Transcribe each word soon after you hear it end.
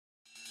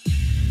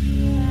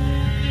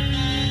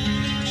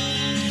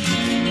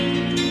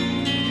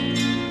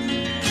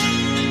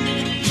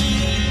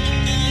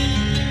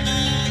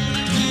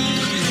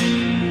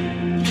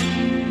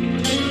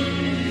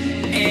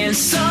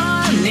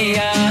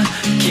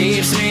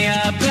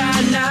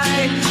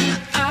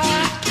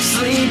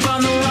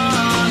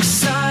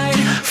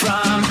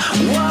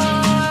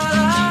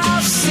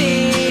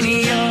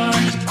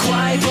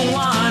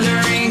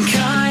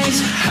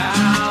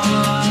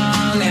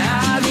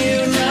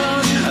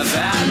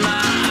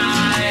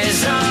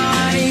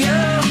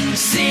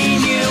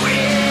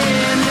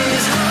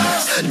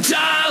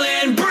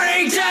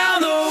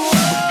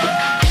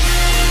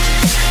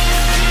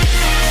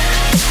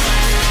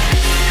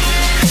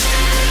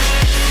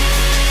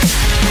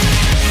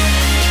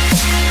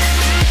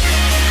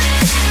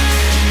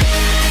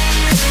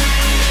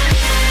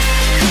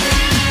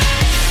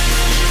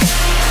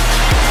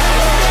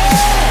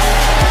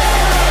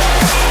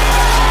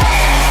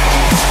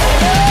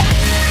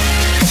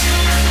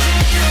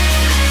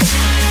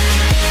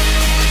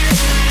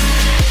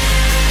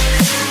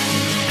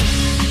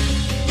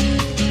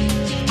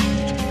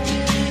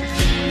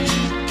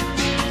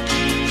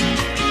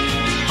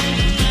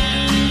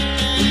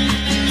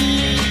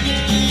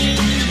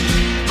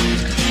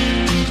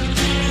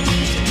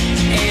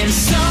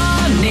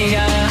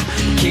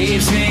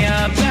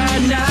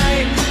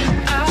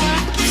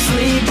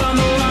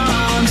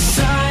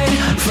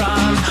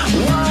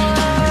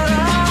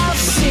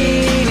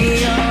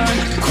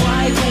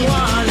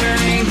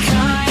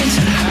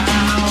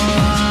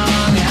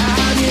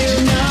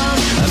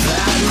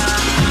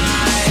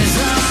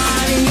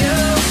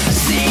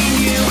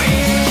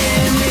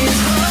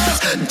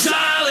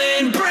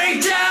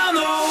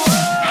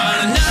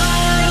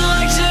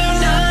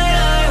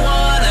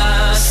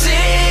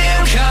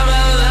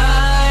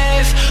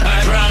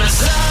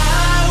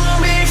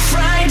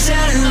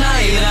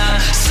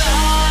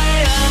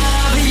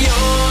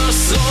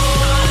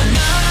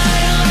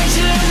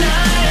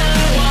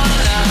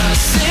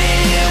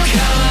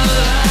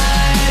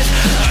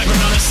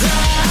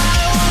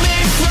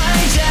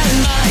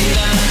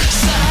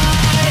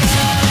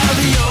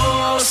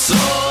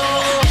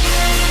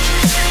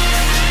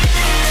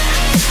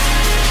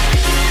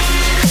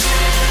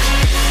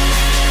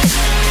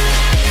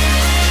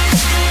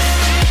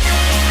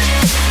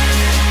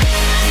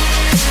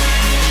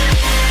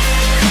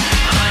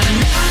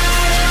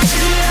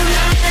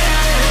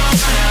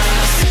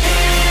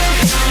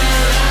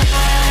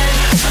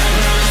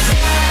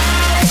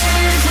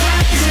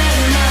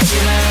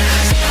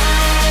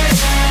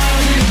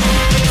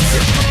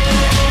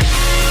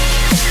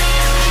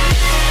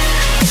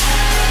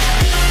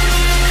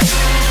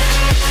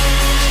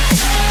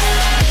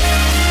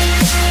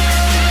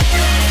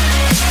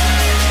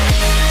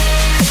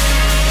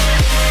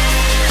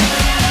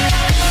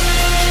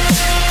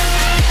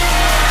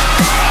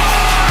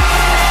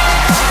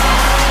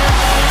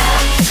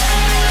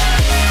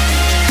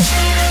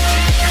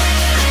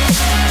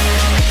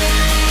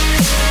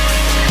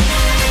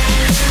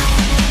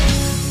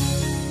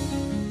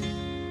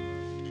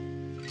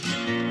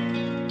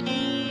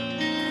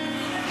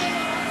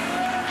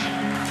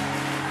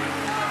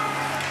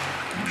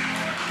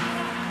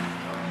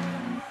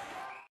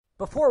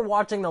Before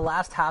watching the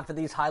last half of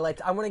these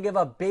highlights, I want to give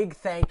a big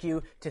thank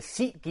you to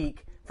SeatGeek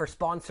for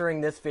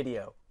sponsoring this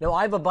video. Now,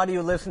 I have a buddy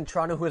who lives in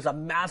Toronto who is a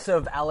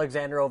massive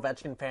Alexander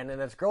Ovechkin fan,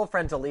 and his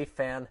girlfriend's a Leaf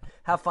fan.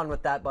 Have fun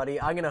with that,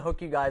 buddy. I'm going to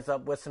hook you guys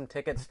up with some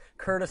tickets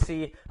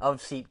courtesy of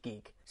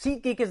SeatGeek.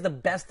 SeatGeek is the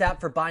best app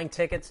for buying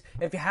tickets.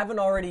 If you haven't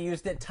already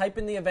used it, type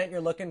in the event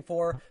you're looking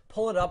for,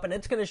 pull it up, and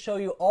it's going to show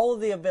you all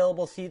of the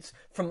available seats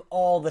from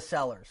all the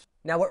sellers.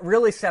 Now, what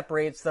really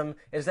separates them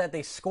is that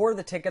they score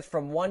the tickets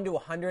from 1 to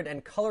 100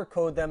 and color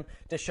code them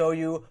to show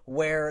you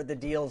where the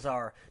deals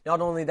are.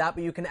 Not only that,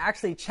 but you can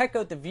actually check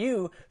out the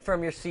view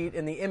from your seat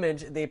in the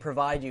image they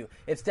provide you.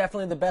 It's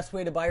definitely the best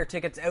way to buy your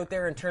tickets out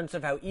there in terms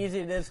of how easy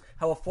it is,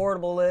 how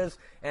affordable it is,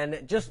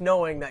 and just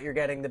knowing that you're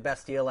getting the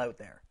best deal out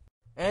there.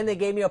 And they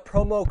gave me a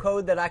promo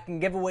code that I can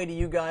give away to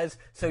you guys,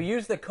 so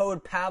use the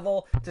code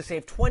Pavel to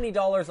save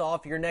 $20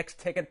 off your next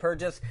ticket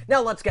purchase.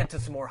 Now let's get to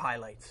some more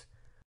highlights.